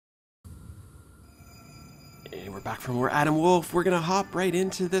And we're back for more Adam Wolfe. We're gonna hop right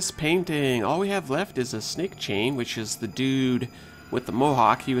into this painting. All we have left is a snake chain, which is the dude with the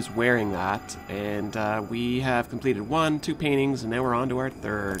mohawk. He was wearing that. And we have completed 2 paintings, and now we're on to our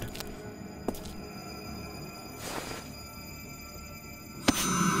third.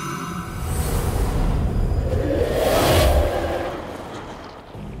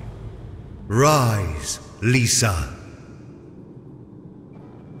 Rise, Lisa.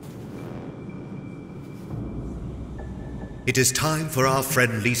 It is time for our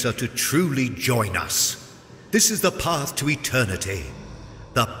friend Lisa to truly join us. This is the path to eternity,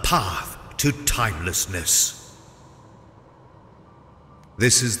 the path to timelessness.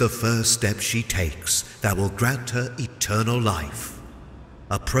 This is the first step she takes that will grant her eternal life.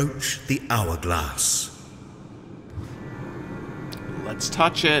 Approach the hourglass. Let's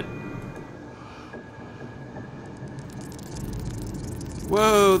touch it.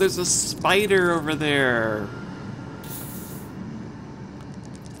 Whoa, there's a spider over there.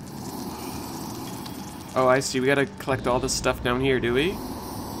 Oh, I see. We gotta collect all this stuff down here, do we?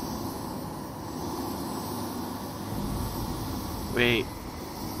 Wait.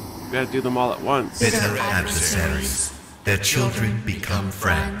 We gotta do them all at once. Bitter adversaries. Their children become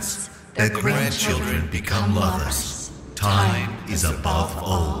friends. Their grandchildren become lovers. Time is above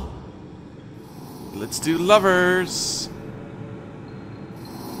all. Let's do lovers.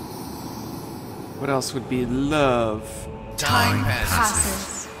 What else would be love? Time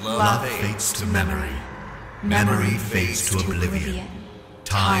passes. Love fades to memory. Memory fades to oblivion.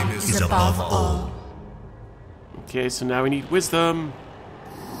 Time is above all. Okay, so now we need wisdom.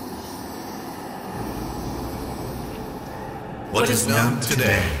 What is known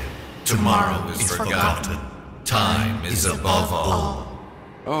today, tomorrow is forgotten. Time is above all.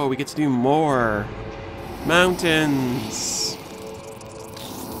 Oh, we get to do more. Mountains.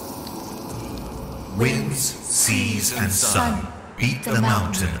 Winds, seas, and sun beat the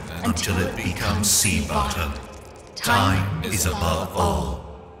mountain until it becomes sea bottom. Time is above all.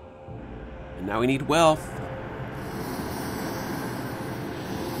 And now we need wealth.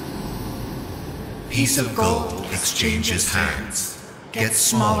 Piece of gold exchanges hands. Gets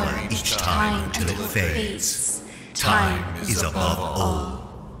smaller each time until it fades. Time is above all.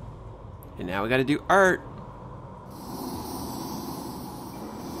 And now we gotta do art.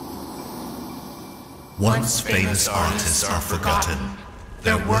 Once famous artists are forgotten,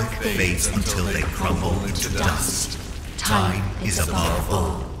 their work fades until they crumble into dust. Time is above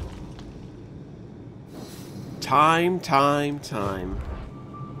all. Time.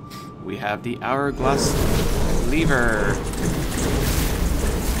 We have the hourglass lever.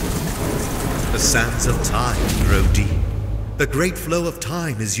 The sands of time grow deep. The great flow of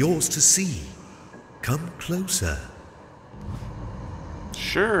time is yours to see. Come closer.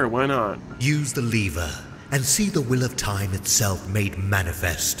 Sure, why not? Use the lever and see the will of time itself made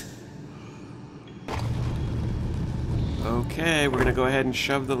manifest. Okay, we're gonna go ahead and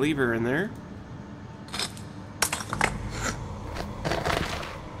shove the lever in there.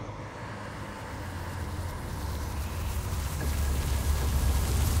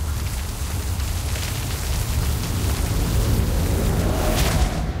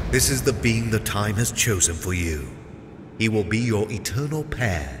 This is the being the time has chosen for you. He will be your eternal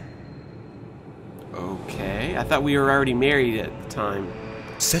pair. Okay, I thought we were already married at the time.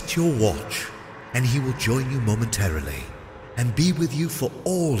 Set your watch, and he will join you momentarily, and be with you for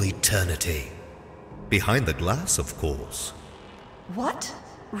all eternity. Behind the glass, of course. What?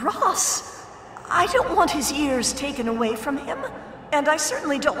 Ross? I don't want his years taken away from him, and I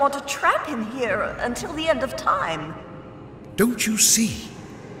certainly don't want to trap him here until the end of time. Don't you see?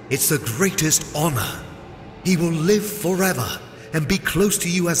 It's the greatest honor. He will live forever and be close to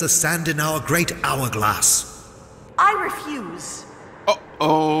you as the sand in our great hourglass. I refuse.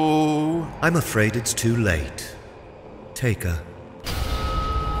 Uh-oh. I'm afraid it's too late. Take her.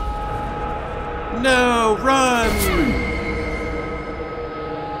 No, run!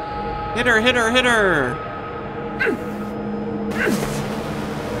 Hit her!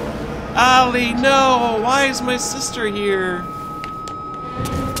 Allie, no! Why is my sister here?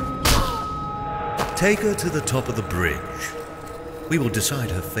 Take her to the top of the bridge. We will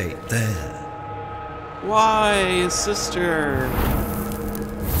decide her fate there. Why, sister?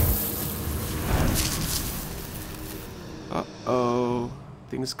 Uh-oh.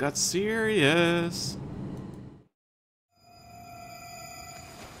 Things got serious.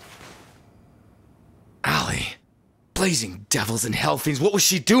 Allie. Blazing devils and hell fiends, what was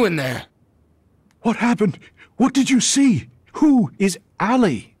she doing there? What happened? What did you see? Who is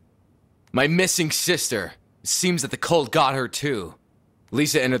Allie? My missing sister. It seems that the cult got her too.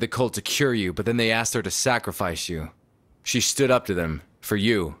 Lisa entered the cult to cure you, but then they asked her to sacrifice you. She stood up to them, for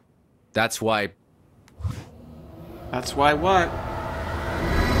you. That's why... That's why what?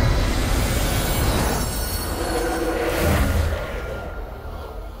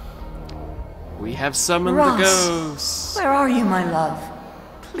 We have summoned Ross, the ghosts. where are you, my love?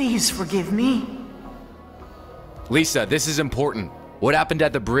 Please forgive me. Lisa, this is important. What happened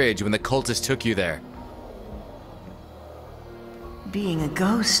at the bridge when the cultists took you there? Being a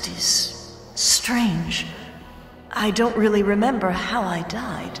ghost is strange. I don't really remember how I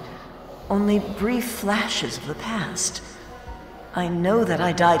died. Only brief flashes of the past. I know that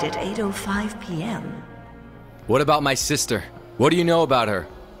I died at 8:05 p.m. What about my sister? What do you know about her?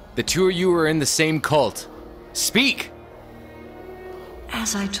 The two of you were in the same cult. Speak!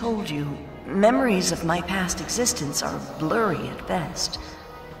 As I told you, memories of my past existence are blurry at best.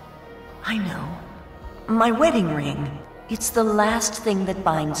 I know. My wedding ring. It's the last thing that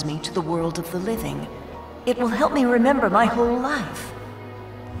binds me to the world of the living. It will help me remember my whole life.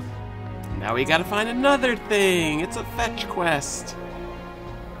 Now we gotta find another thing. It's a fetch quest.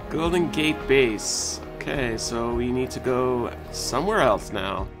 Golden Gate Base. Okay, so we need to go somewhere else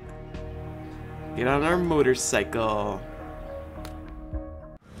now. Get on our motorcycle.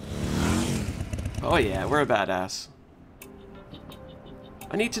 Oh yeah, we're a badass.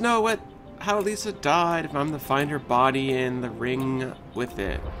 I need to know how Lisa died, if I'm to find her body and the ring with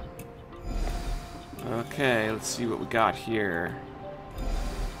it. Okay, let's see what we got here.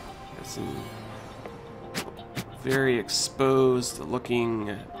 Got some very exposed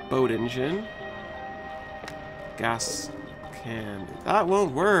looking boat engine. Gas can. That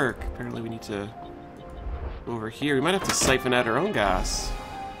won't work. Apparently we need to go over here. We might have to siphon out our own gas.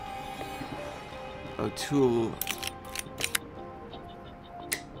 O'Toole.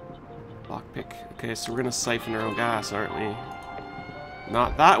 Lockpick. Okay, so we're gonna siphon our own gas, aren't we?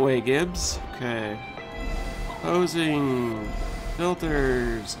 Not that way, Gibbs. Okay. Hosing.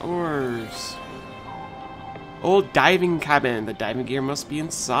 Filters. Oars. Old diving cabin. The diving gear must be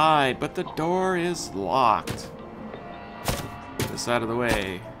inside, but the door is locked. Get this out of the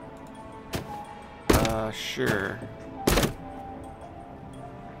way. Sure.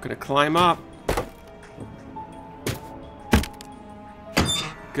 Gonna climb up.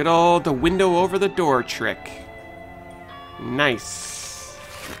 Good old the window over the door trick. Nice.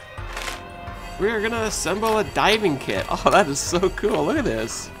 We're gonna assemble a diving kit. Oh, that is so cool. Look at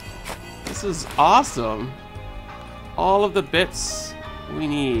this. This is awesome. All of the bits we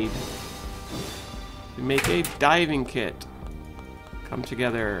need to make a diving kit come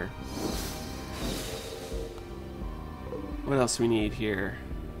together. What else we need here?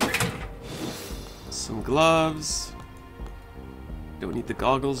 Some gloves. Don't need the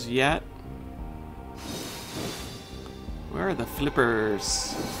goggles yet. Where are the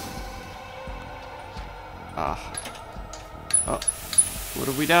flippers? Ah. Oh. What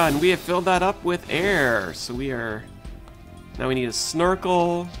have we done? We have filled that up with air. So we are... Now we need a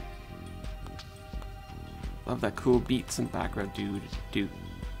snorkel. Love that cool beats in the background. Do.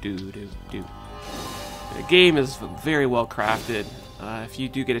 The game is very well crafted. If you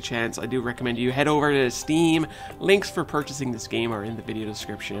do get a chance, I do recommend you head over to Steam. Links for purchasing this game are in the video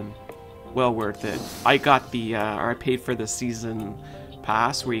description. Well worth it. I got the, or I paid for the season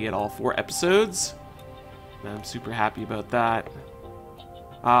pass where you get all 4 episodes. And I'm super happy about that.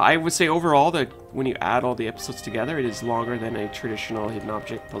 I would say overall that when you add all the episodes together, it is longer than a traditional hidden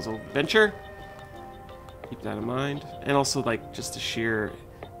object puzzle adventure. Keep that in mind. And also, like, just the sheer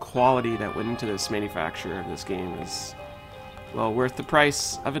quality that went into this manufacture of this game is well worth the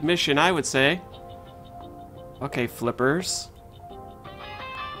price of admission, I would say. Okay, flippers.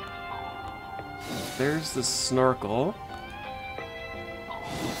 There's the snorkel.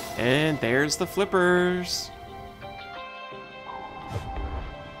 And there's the flippers.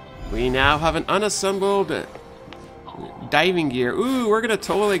 We now have an unassembled diving gear. Ooh, we're gonna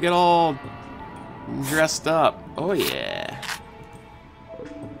totally get all dressed up. Oh yeah.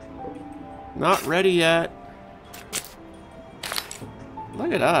 Not ready yet.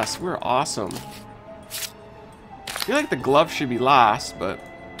 Look at us, we're awesome. I feel like the glove should be last, but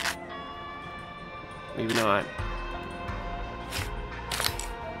maybe not.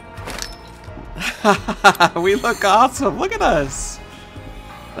 We look awesome, look at us.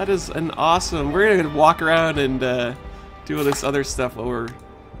 That is an awesome, we're gonna walk around and do all this other stuff while we're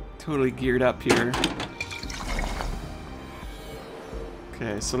totally geared up here.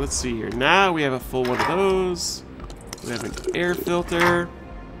 Okay, so let's see here. Now we have a full one of those. We have an air filter.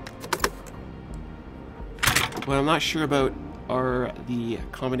 What I'm not sure about are the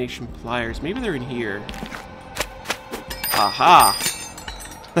combination pliers. Maybe they're in here. Aha!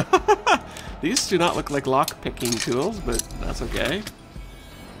 These do not look like lock-picking tools, but that's okay.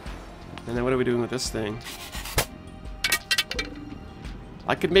 And then what are we doing with this thing?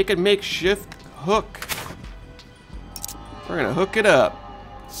 I could make a makeshift hook. We're gonna hook it up.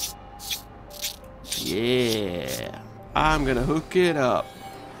 Yeah. I'm gonna hook it up.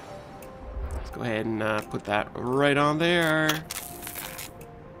 Let's go ahead and put that right on there.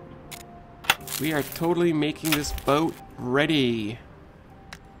 We are totally making this boat ready.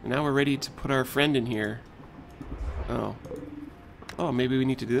 Now we're ready to put our friend in here. Oh. Oh, maybe we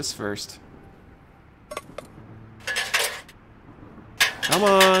need to do this first. Come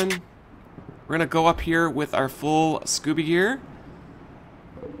on. We're gonna go up here with our full scuba gear.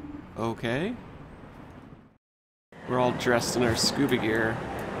 Okay. We're all dressed in our scuba gear.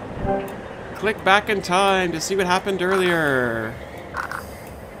 Click back in time to see what happened earlier.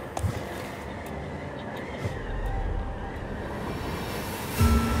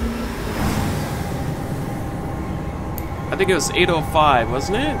 I think it was 8:05,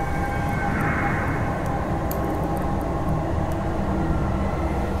 wasn't it?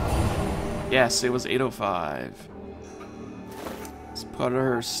 Yes, it was 8:05. Let's put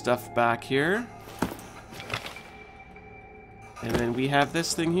our stuff back here. And then we have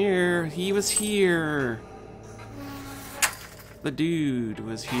this thing here. He was here. The dude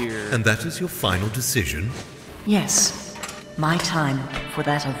was here. And that is your final decision? Yes, my time for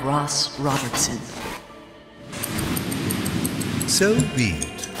that of Ross Robertson. So be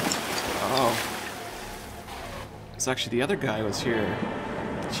it. Oh. It's actually the other guy was here.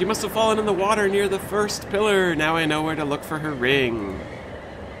 She must have fallen in the water near the first pillar. Now I know where to look for her ring.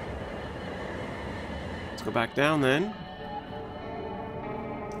 Let's go back down then.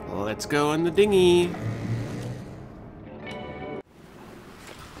 Let's go in the dinghy.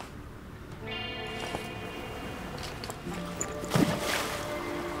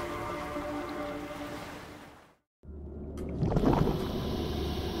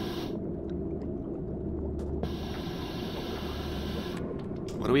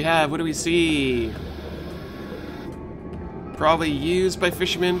 What do we have? What do we see? Probably used by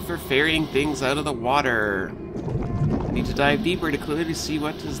fishermen for ferrying things out of the water. I need to dive deeper to clearly see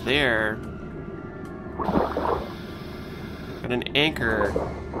what is there. Got an anchor.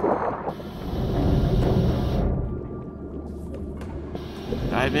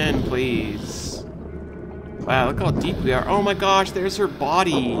 Dive in, please. Wow, look how deep we are. Oh my gosh, there's her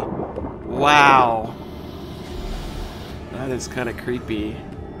body. Wow. That is kind of creepy.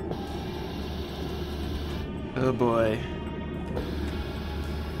 Oh boy.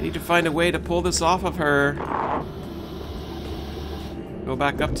 I need to find a way to pull this off of her. Go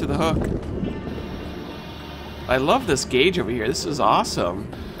back up to the hook. I love this gauge over here. This is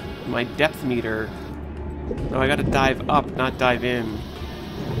awesome. My depth meter. No, I gotta dive up, not dive in.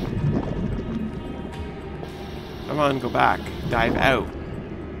 Come on, go back. Dive out.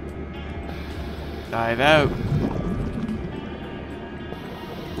 Dive out.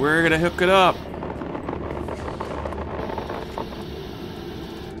 We're gonna hook it up.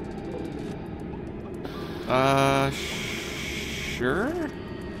 Sure?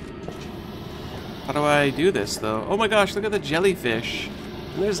 How do I do this, though? Oh my gosh, look at the jellyfish.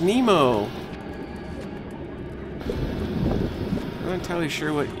 And there's Nemo. I'm not entirely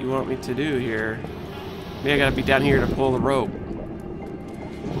sure what you want me to do here. Maybe I gotta be down here to pull the rope.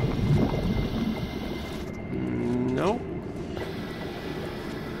 No?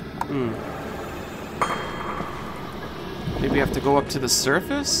 Maybe I have to go up to the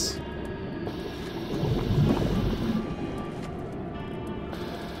surface?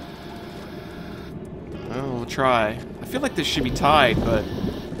 Try. I feel like this should be tied, but...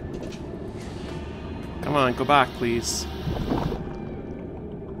 Come on, go back, please.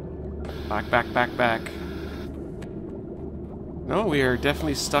 Back, back, back, back. No, we are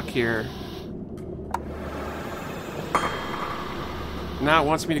definitely stuck here. Now it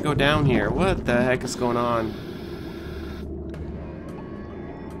wants me to go down here. What the heck is going on?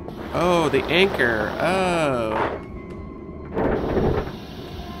 Oh, the anchor. Oh.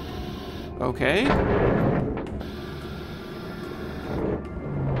 Okay.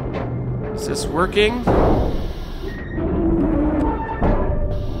 Is this working?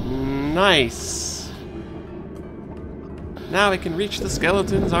 Nice. Now I can reach the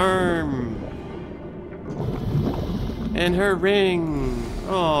skeleton's arm. And her ring.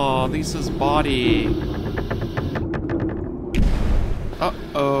 Oh, Lisa's body.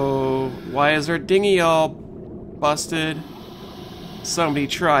 Uh-oh. Why is her dinghy all busted? Somebody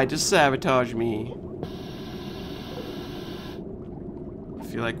tried to sabotage me. I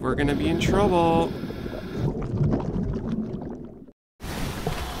feel like we're gonna be in trouble.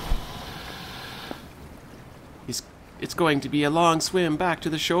 It's going to be a long swim back to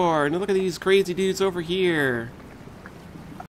the shore, and look at these crazy dudes over here.